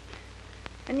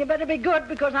 And you better be good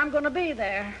because I'm going to be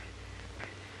there.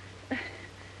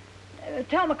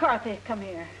 Tell McCarthy to come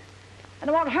here. And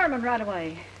I want Herman right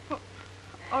away. Oh,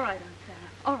 all right, Aunt Sarah.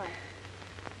 All right.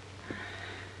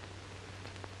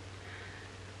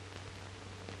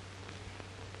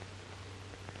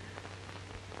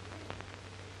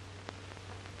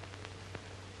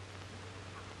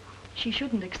 She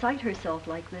shouldn't excite herself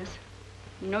like this.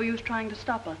 No use trying to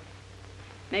stop her.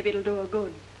 Maybe it'll do her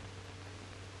good.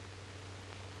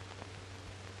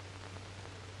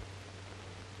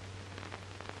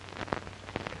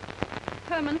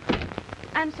 Herman,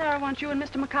 Aunt Sarah wants you and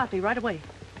Mr. McCarthy right away.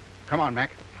 Come on, Mac.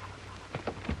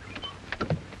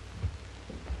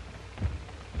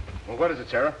 Well, what is it,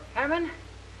 Sarah? Herman,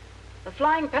 the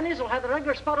Flying Pennies will have the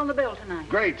regular spot on the bill tonight.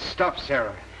 Great stuff,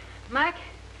 Sarah. Mac,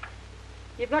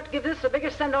 you've got to give this the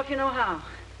biggest send-off you know how.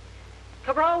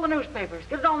 Cover all the newspapers.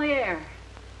 Get it on the air.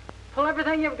 Pull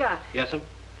everything you've got. Yes, sir.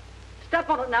 Step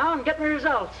on it now and get me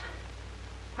results.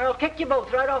 Or I'll kick you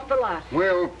both right off the lot.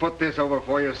 We'll put this over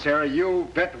for you, Sarah. You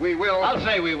bet we will. I'll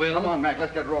say we will. Come on, Mac.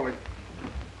 Let's get rolling.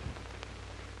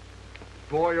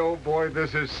 Boy, oh boy,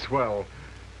 this is swell.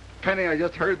 Penny, I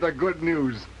just heard the good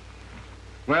news.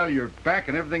 Well, you're back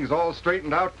and everything's all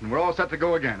straightened out and we're all set to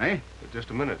go again, eh? But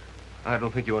just a minute. I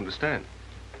don't think you understand.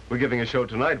 We're giving a show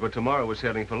tonight, but tomorrow we're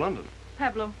sailing for London.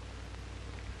 Pablo,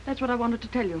 that's what I wanted to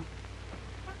tell you.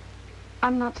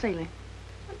 I'm not sailing.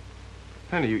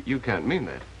 Penny, you can't mean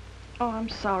that. Oh, I'm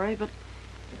sorry, but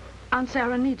Aunt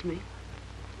Sarah needs me.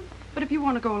 But if you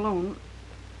want to go alone,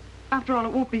 after all,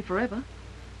 it won't be forever.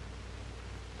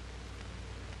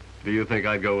 Do you think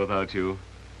I'd go without you?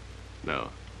 No.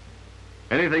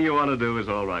 Anything you want to do is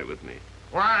all right with me.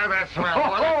 Why, that's swell.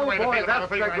 Oh, boy, that's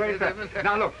the great thing.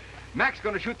 Now, look, Mac's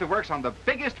going to shoot the works on the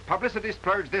biggest publicity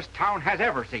splurge this town has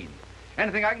ever seen.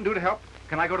 Anything I can do to help?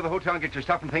 Can I go to the hotel and get your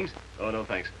stuff and things? Oh, no,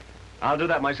 thanks. I'll do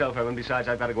that myself, Herman. Besides,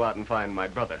 I've got to go out and find my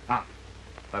brother. Ah.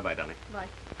 Bye-bye, darling. Bye.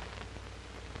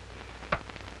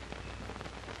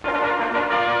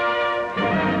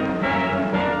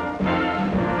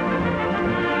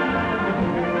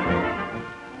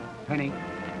 Penny.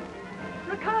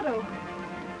 Ricardo,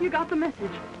 you got the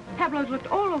message. Pablo's looked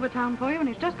all over town for you, and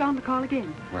he's just gone to call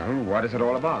again. Well, what is it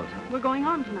all about? We're going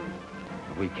on tonight.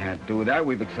 We can't do that.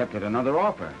 We've accepted another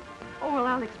offer. Oh, well,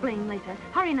 I'll explain later.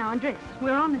 Hurry now and dress.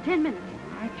 We're on in 10 minutes.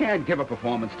 I can't give a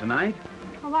performance tonight.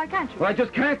 Oh, why can't you? Well, I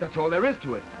just can't. That's all there is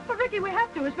to it. But, Ricky, we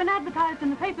have to. It's been advertised in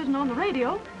the papers and on the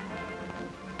radio.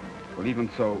 Well,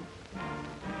 even so,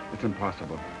 it's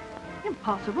impossible.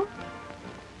 Impossible?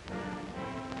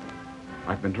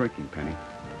 I've been drinking, Penny.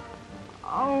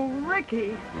 Oh,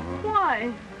 Ricky.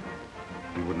 Why?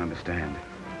 You wouldn't understand.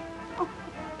 Oh,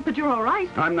 but you're all right.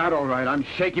 I'm not all right. I'm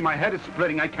shaky. My head is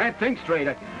splitting. I can't think straight.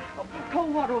 Oh,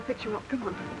 cold water will fix you up. Come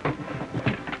on.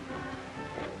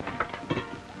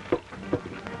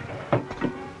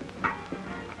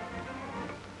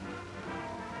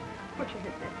 Put your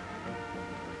head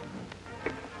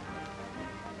there.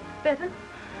 Better?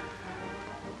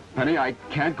 Penny, I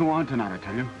can't go on tonight, I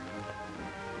tell you.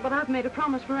 But I've made a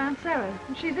promise for Aunt Sarah,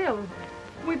 and she's ill.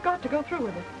 We've got to go through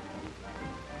with it.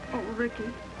 Oh, Ricky,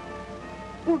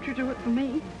 won't you do it for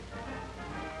me?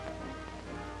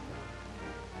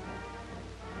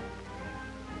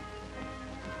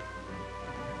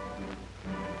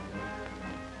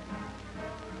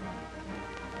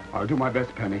 I'll do my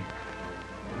best, Penny.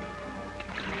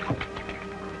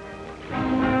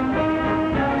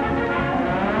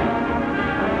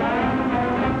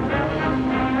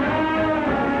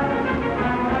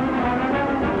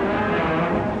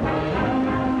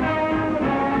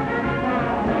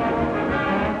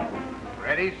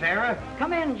 Ready, Sarah?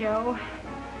 Come in, Joe.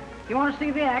 If you want to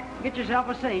see the act, get yourself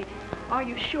a seat. Are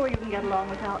you sure you can get along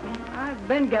without me? I've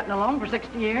been getting along for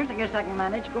 60 years. I guess I can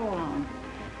manage. Go along.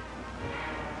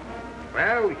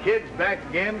 Well, the kid's back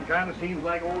again. Kind of seems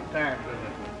like old times, doesn't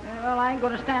it? Well, I ain't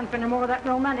going to stand for any more of that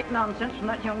romantic nonsense from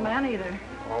that young man either.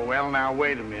 Oh, well, now,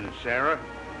 wait a minute, Sarah.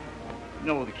 You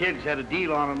know, the kids had a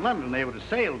deal on in London. They were to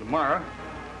sail tomorrow.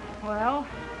 Well,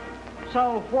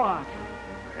 so what?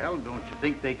 Well, don't you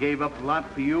think they gave up a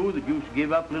lot for you that you should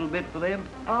give up a little bit for them?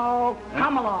 Oh,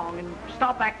 come along and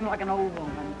stop acting like an old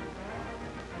woman.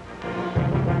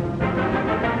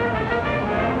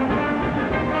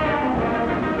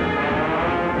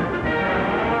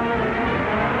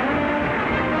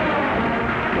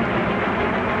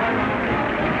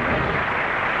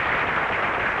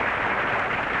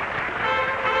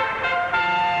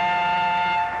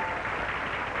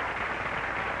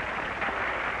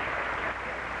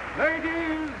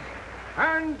 Ladies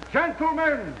and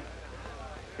gentlemen,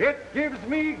 it gives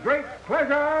me great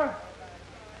pleasure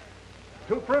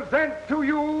to present to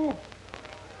you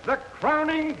the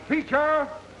crowning feature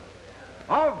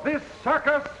of this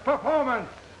circus performance.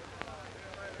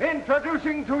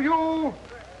 Introducing to you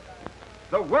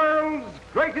the world's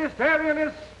greatest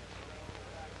aerialist,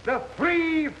 the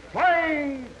 3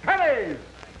 flying pennies.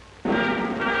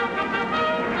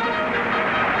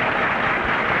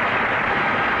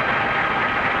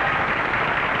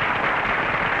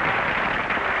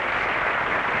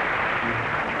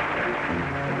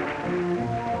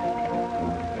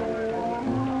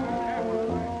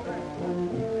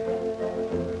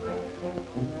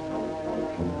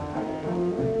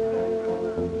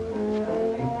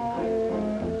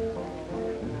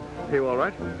 Are you all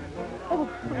right? Oh,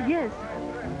 yes.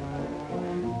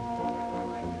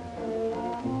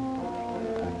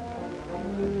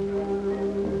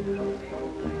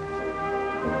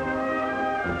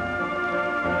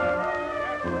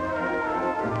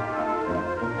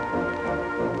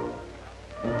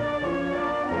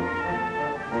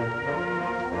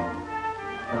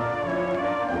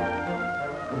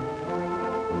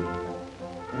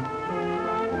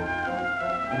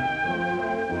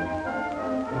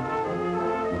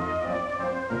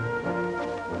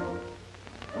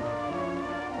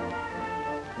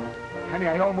 Penny,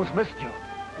 I almost missed you.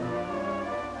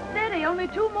 Steady, only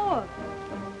 2 more.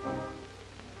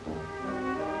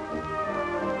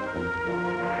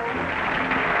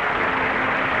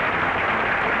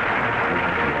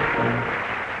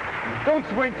 Don't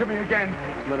swing to me again.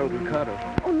 Let Uncle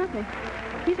Carter. Oh, nothing.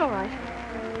 He's all right.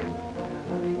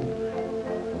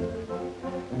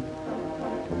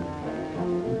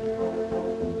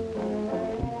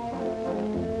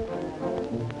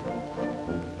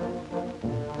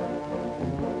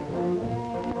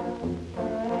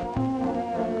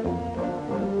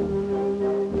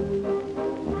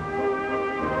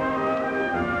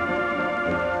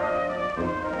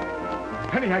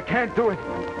 Penny, I can't do it.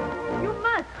 You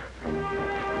must.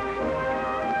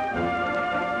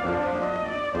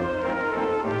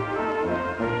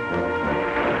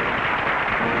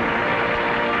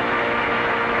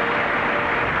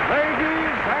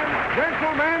 Ladies and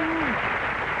gentlemen,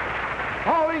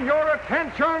 calling your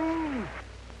attention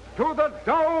to the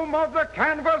dome of the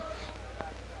canvas,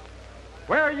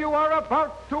 where you are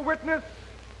about to witness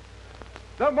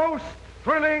the most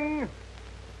thrilling,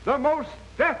 the most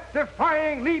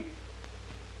death-defying leap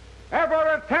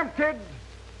ever attempted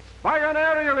by an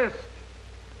aerialist.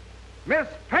 Miss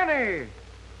Penny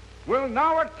will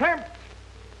now attempt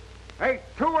a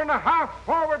 2.5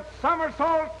 forward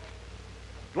somersault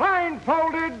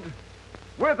blindfolded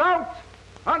without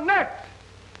a net.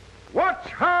 Watch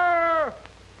her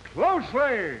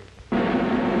closely.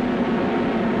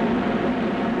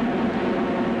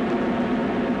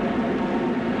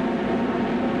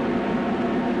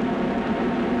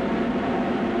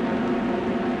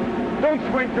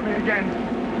 Don't swing to me again.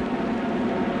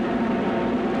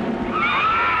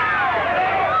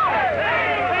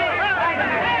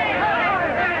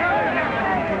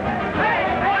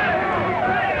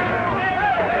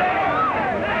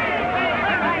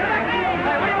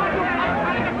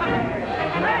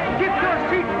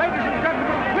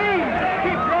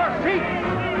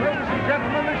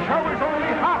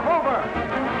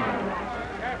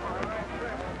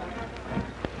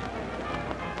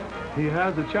 He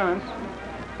has a chance,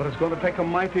 but it's going to take a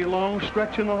mighty long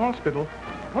stretch in the hospital.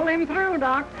 Pull him through,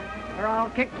 Doc, or I'll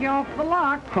kick you off the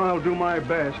lock. I'll do my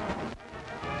best.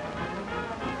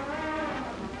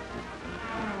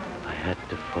 I had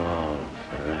to fall,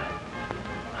 sir.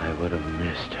 I would have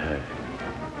missed her.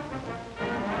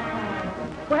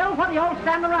 Well, what are you all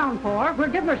standing around for? We're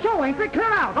giving a show, ain't we? Clear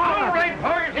out. All right,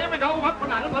 boys, here we go. Up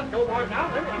and at 'em. Let's go, boys, now.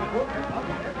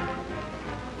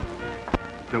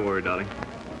 Don't worry, darling.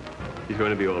 He's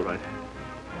going to be all right.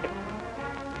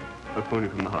 I'll phone you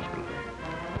from the hospital.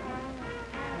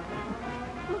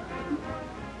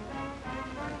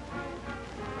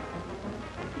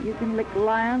 You can lick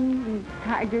lions and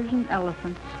tigers and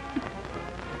elephants.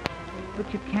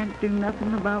 but you can't do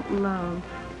nothing about love,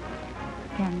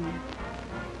 can you?